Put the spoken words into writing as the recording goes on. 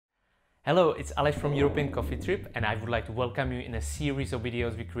Hello, it's Alex from European Coffee Trip, and I would like to welcome you in a series of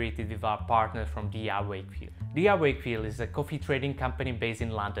videos we created with our partners from DRWakefield. DRWakefield is a coffee trading company based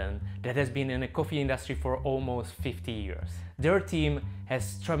in London that has been in the coffee industry for almost 50 years. Their team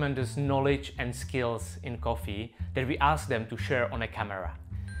has tremendous knowledge and skills in coffee that we asked them to share on a camera.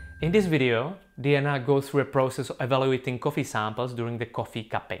 In this video, Diana goes through a process of evaluating coffee samples during the coffee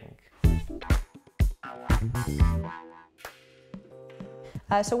cupping.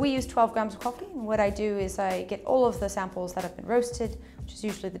 So we use 12 grams of coffee, and what I do is I get all of the samples that have been roasted, which is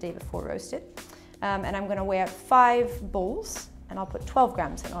usually the day before roasted, and I'm going to weigh out 5 bowls, and I'll put 12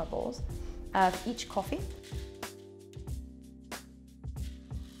 grams in our bowls of each coffee.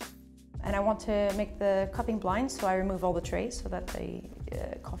 And I want to make the cupping blind, so I remove all the trays so that the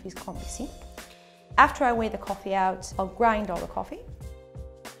coffees can't be seen. After I weigh the coffee out, I'll grind all the coffee.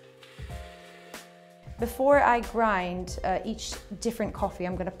 Before I grind each different coffee,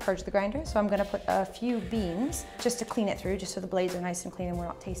 I'm going to purge the grinder. So I'm going to put a few beans just to clean it through, just so the blades are nice and clean and we're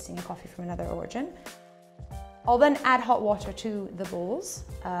not tasting a coffee from another origin. I'll then add hot water to the bowls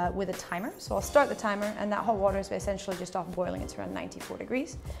with a timer. So I'll start the timer, and that hot water is essentially just off boiling. It's around 94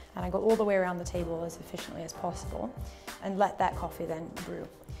 degrees. And I go all the way around the table as efficiently as possible and let that coffee then brew.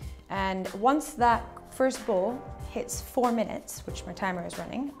 And once that first bowl hits 4 minutes, which my timer is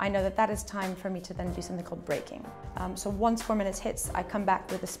running, I know that that is time for me to then do something called breaking. So once 4 minutes hits, I come back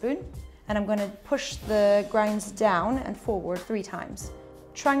with a spoon, and I'm going to push the grinds down and forward 3 times,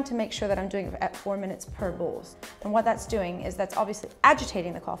 trying to make sure that I'm doing it at 4 minutes per bowls. And what that's doing is that's obviously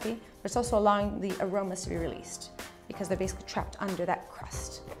agitating the coffee, but it's also allowing the aromas to be released because they're basically trapped under that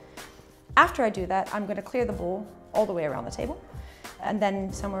crust. After I do that, I'm going to clear the bowl all the way around the table. And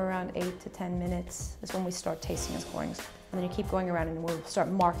then somewhere around 8 to 10 minutes is when we start tasting and scoring. And then you keep going around and we'll start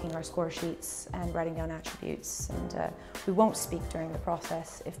marking our score sheets and writing down attributes. And we won't speak during the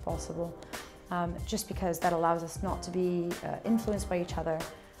process if possible, just because that allows us not to be influenced by each other,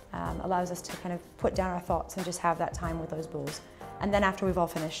 allows us to kind of put down our thoughts and just have that time with those bowls. And then after we've all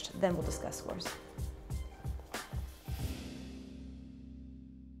finished, then we'll discuss scores.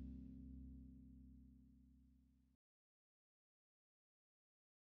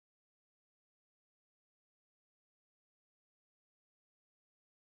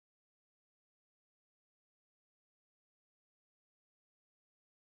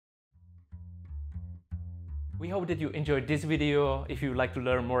 We hope that you enjoyed this video. If you would like to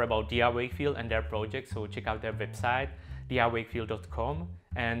learn more about DRWakefield and their projects, so check out their website, drwakefield.com,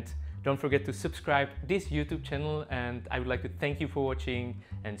 and don't forget to subscribe this YouTube channel, and I would like to thank you for watching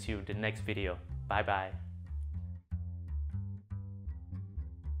and see you in the next video. Bye bye.